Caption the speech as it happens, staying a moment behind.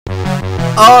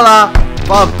Hola,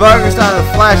 from burgerstein the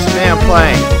Flash Man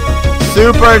playing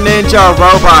Super Ninja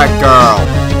Robot Girl.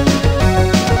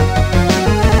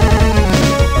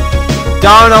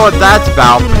 Don't know what that's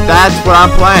about, but that's what I'm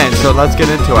playing, so let's get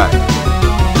into it.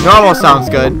 Normal sounds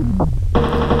good.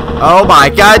 Oh my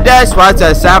goodness, what's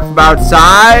that sound from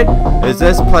outside? Is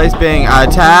this place being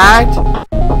attacked?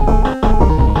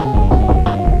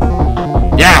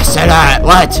 Yes, it is.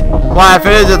 What? Well, if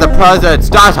it isn't the president's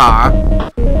daughter,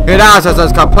 your analysis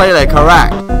is completely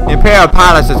correct. The Imperial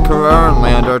Palace is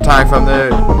currently under attack from the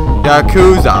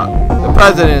Yakuza. The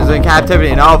president is in captivity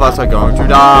and all of us are going to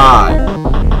die.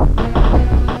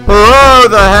 Who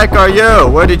the heck are you?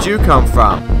 Where did you come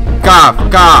from? Goff.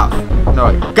 No,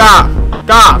 wait. Goff.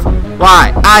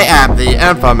 Why, I am the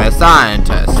infamous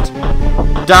scientist.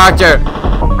 Dr.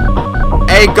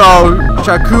 Eiko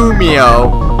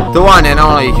Shakumio, the one and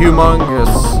only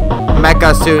humongous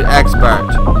mecha suit expert.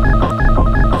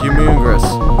 Humongous.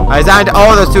 I designed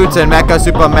all the suits in Mecha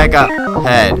Super Mega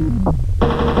Head.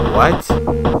 What?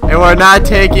 And we're not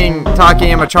talking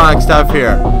animatronic stuff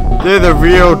here. They're the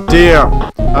real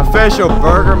deal. Official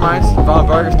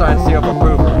burgerstein seal of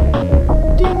approval.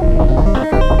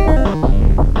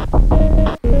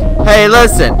 Hey,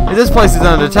 listen. If this place is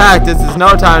under attack, this is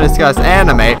no time to discuss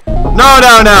anime.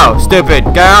 No, stupid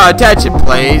girl. Attention,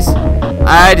 please.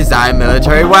 I design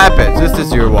military weapons. This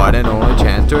is your one and only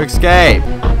chance to escape.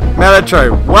 Military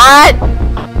what?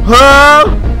 Who?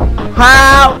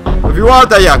 How? If you want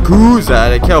the Yakuza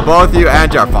to kill both you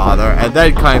and your father and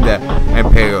then claim the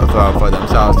Imperial throne for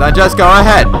themselves, then just go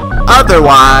ahead.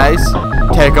 Otherwise,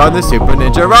 take on the Super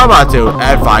Ninja Robot suit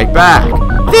and fight back.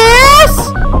 This?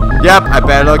 Yep, I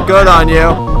better look good on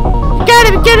you. Get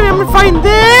him, I'm gonna find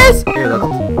this! Here,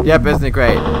 yep, isn't it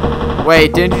great?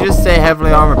 Wait, didn't you just say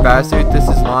heavily armored batsuit? This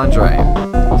is lingerie.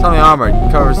 Heavily armored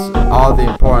covers all the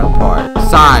important parts.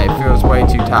 Sigh, feels way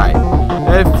too tight.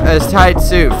 If a tight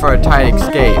suit for a tight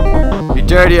escape. You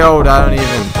dirty old, I don't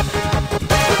even...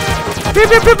 Pew,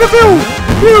 pew, pew, pew, pew!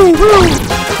 Pew, pew!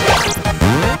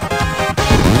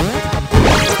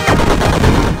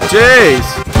 Jeez!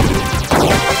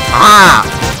 Ah!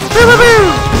 Pew, pew, pew!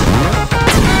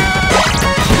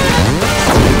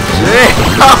 Jeez!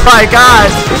 Oh my god!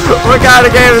 What kind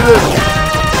of game is this?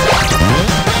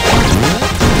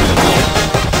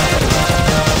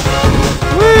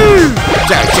 Woo!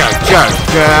 Just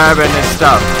grabbing and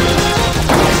stuff.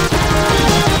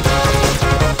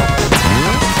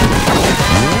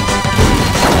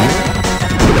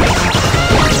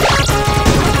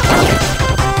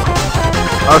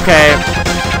 Okay.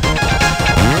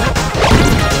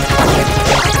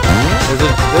 Is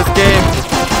it this game?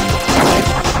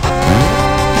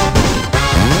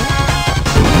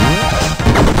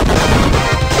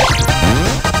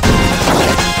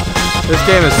 This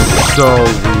game is so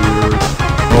weird.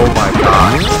 Oh my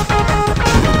gosh.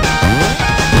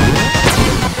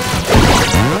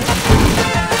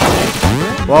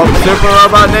 Well, Super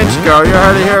Robot Ninja Girl, you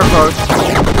heard it here, folks.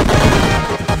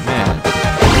 Man.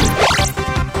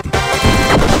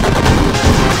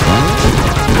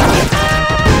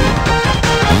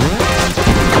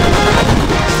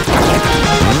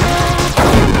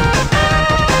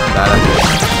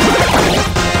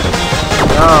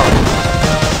 No.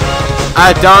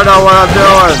 I don't know what I'm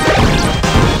doing.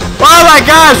 Oh my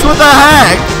gosh, what the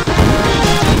heck?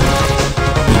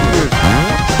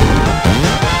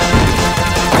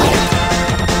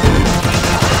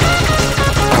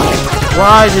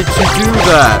 Why did you do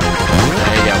that?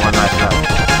 There you go, one life left.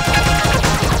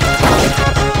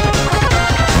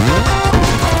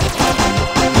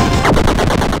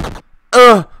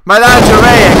 Ugh, my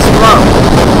lingerie explodes.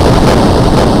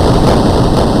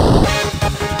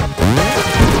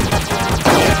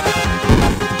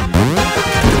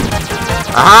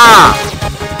 Aha!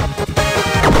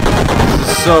 This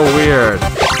is so weird.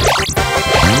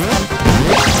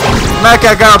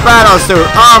 Mecha Girl Battle Suit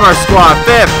Armor Squad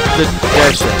 5th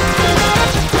edition.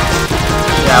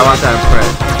 Yeah, I want that in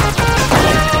print.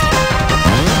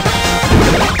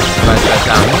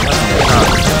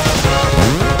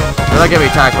 Don't get me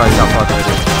attacked by myself all the way.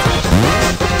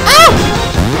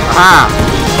 Aha!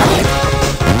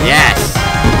 Yes!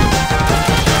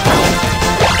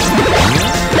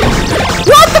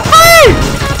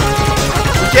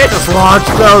 You can't just launch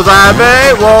those at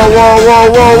me!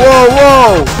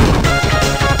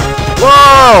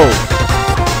 Whoa!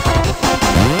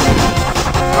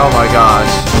 Oh my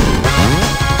gosh.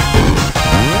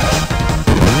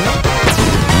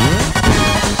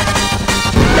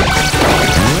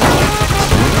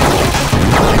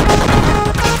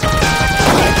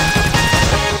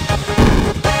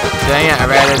 Dang it, I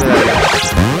ran into that.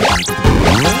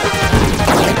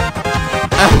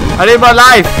 I need more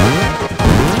life.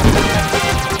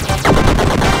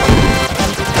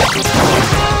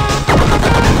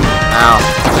 Ow.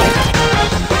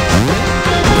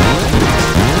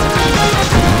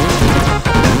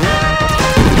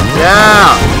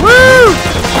 Yeah. Woo!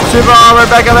 Super Armor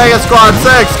Mecha Mega Squad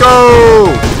 6. Go!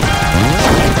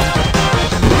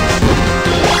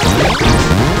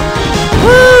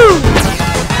 Woo!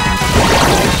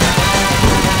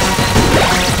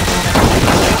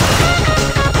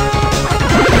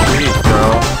 Jeez,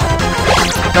 girl.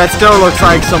 That still looks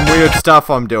like some weird stuff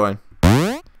I'm doing.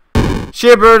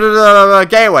 Shipper to the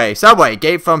gateway. Subway.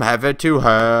 Gate from heaven to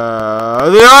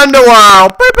hell. The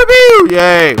underworld. Pew, pew, pew.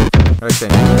 Yay.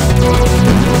 Everything.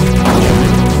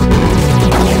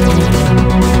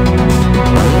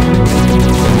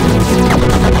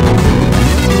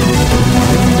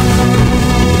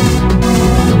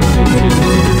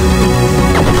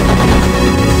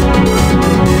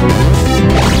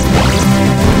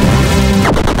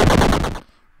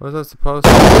 What was I supposed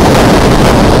to do?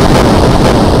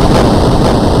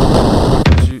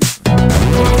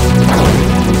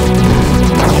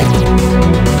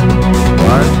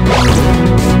 What?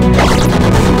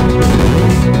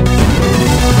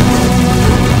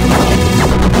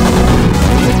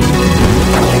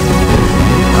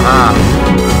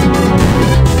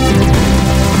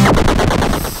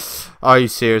 Are you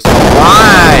serious?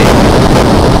 Why?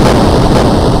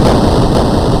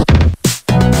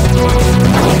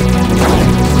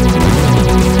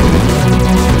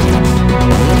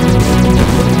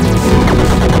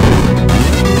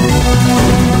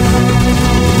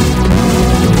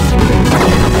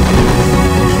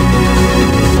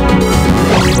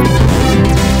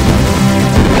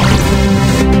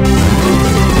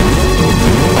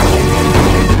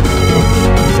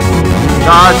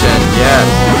 Sergeant, yes.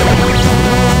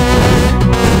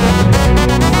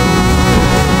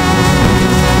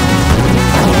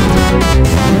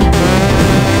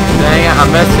 Dang it, I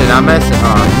missed it,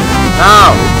 huh? No!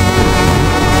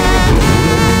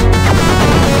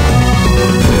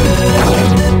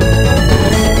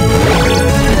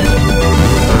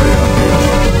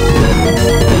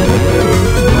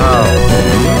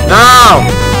 No!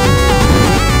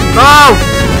 No!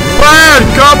 Fred,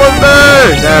 come with me!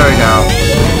 There we go.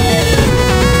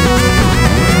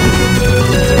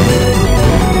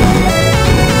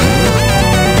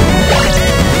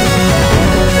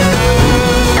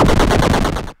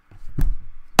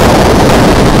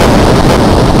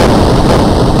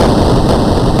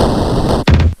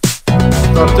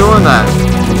 Stop doing that.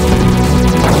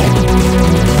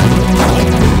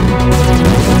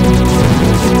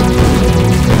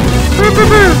 Beep, beep,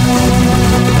 beep.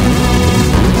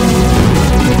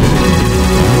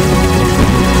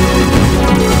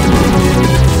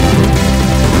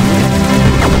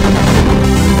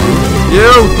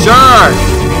 You jerk!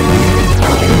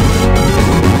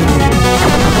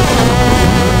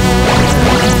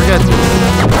 Forget this.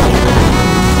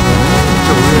 Such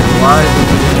a weird life.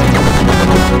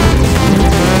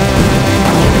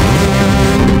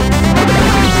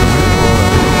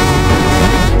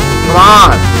 Come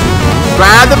on!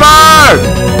 Grab the bird!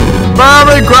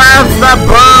 Firmly grabs that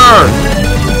bird!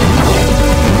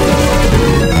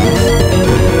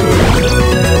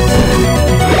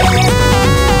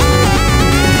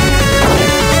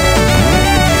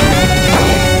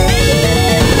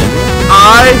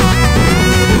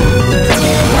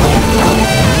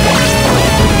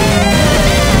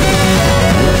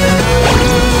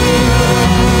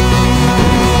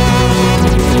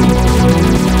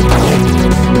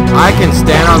 I can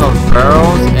stand on those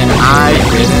barrels, and I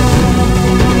didn't.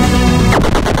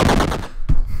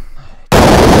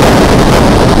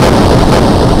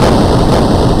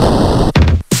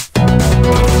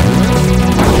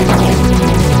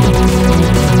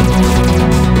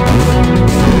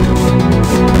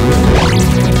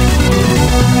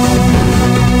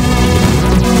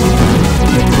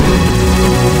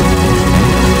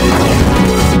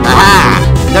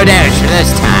 Aha! No damage for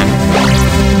this time.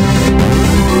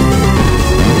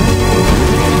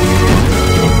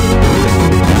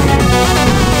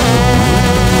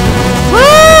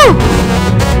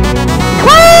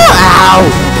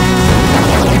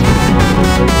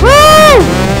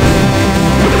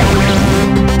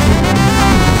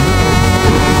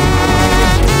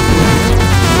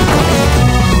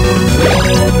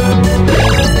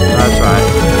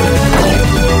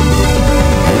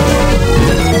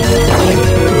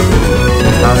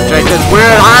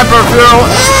 Weird hyperfuel.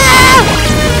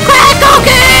 Crack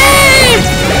cocaine!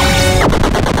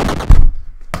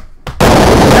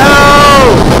 No!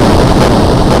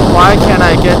 Why can't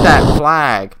I get that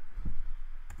flag?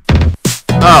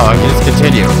 Oh, I can just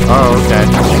continue. Oh, okay.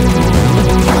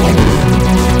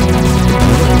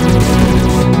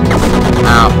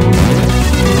 Ow.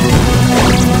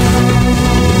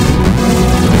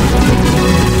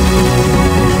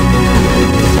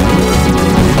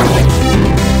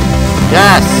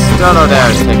 Yes! Still no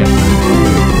damage taken.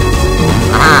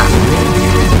 Aha!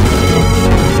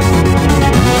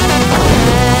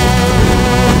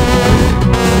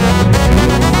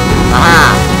 Aha!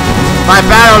 My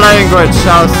battle language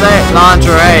shall save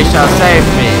lingerie shall save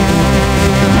me.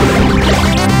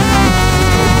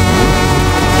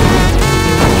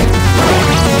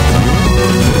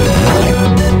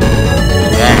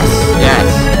 Yes, yes.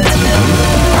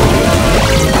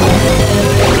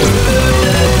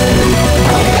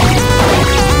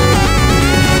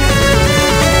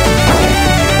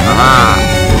 Aha.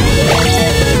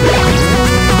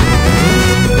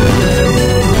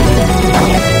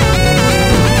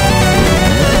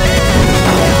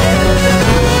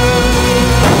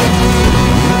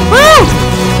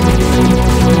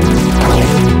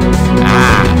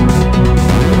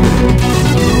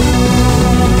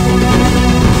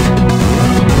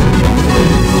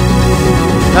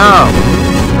 No!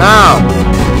 No!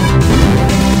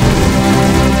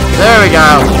 There we go!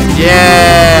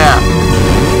 Yeah!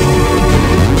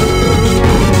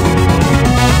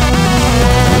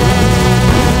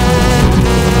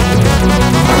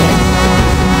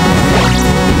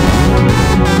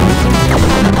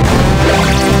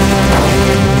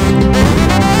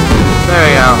 There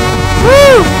we go.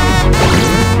 Woo!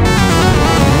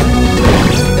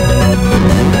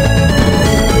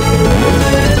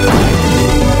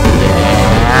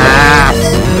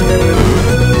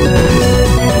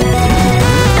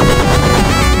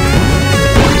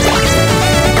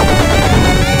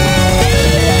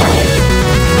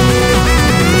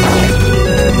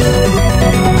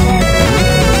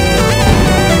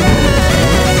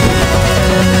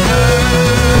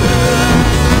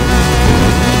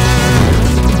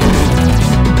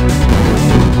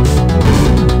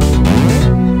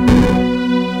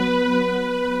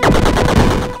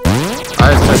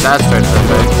 That's straight to the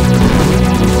face.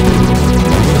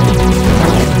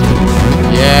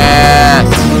 Yes!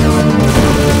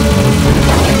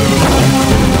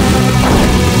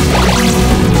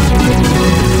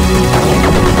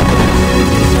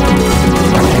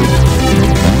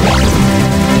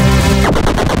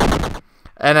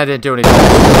 And I didn't do anything.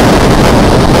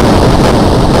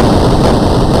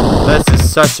 This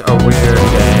is such a weird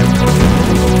game.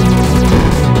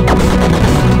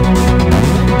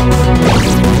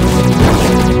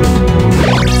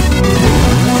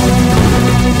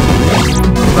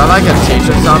 Is that like a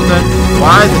teacher or something?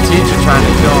 Why is the teacher trying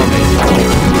to kill me?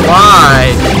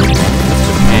 Why? It's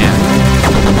Japan.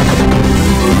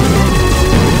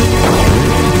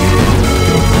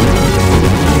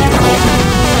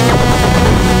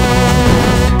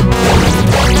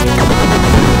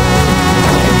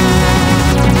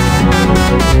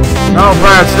 No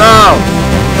birds, no!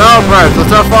 No birds,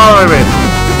 let's not follow me!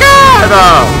 God,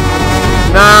 no!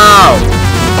 No!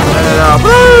 No!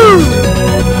 Woo!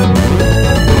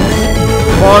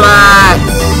 Bullets!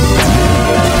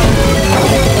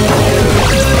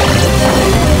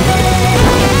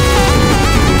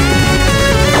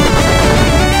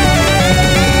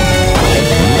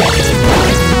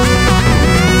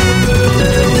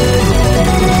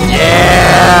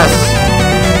 Yes!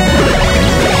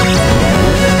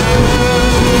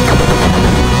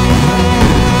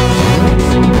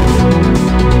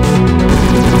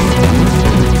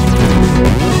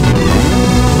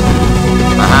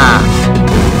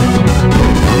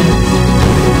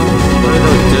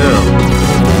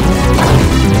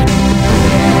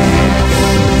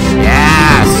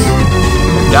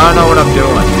 I don't know what I'm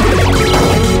doing.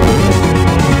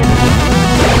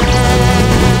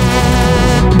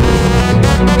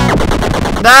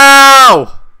 No!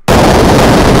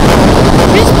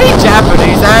 You speak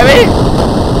Japanese, Abby?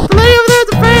 The lady over there at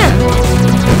the fan.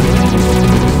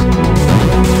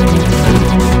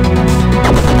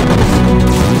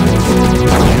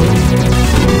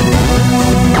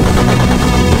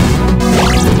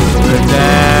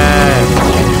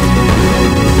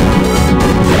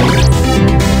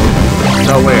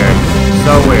 So weird.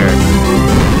 So weird.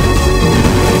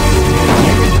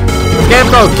 This game's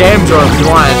called Game Draw if you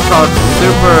want. It's called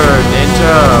Super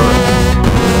Ninja.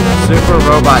 Super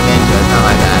Robot Ninja. It's not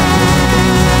like that.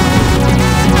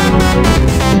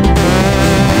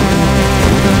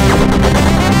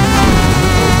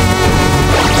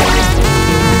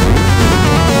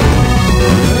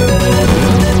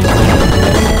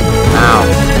 Ow.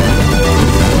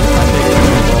 I think we're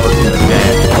going to this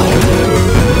game.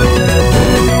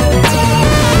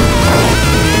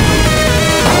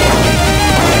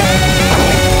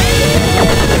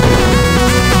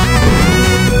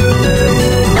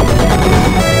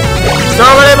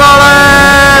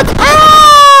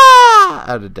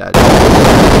 Out of dead.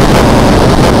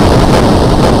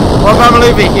 Well, I'm gonna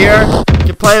leave it here. You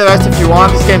can play the rest if you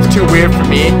want. This game's too weird for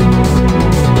me.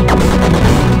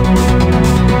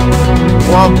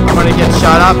 Well, I'm gonna get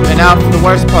shot up, and now for the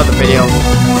worst part of the video.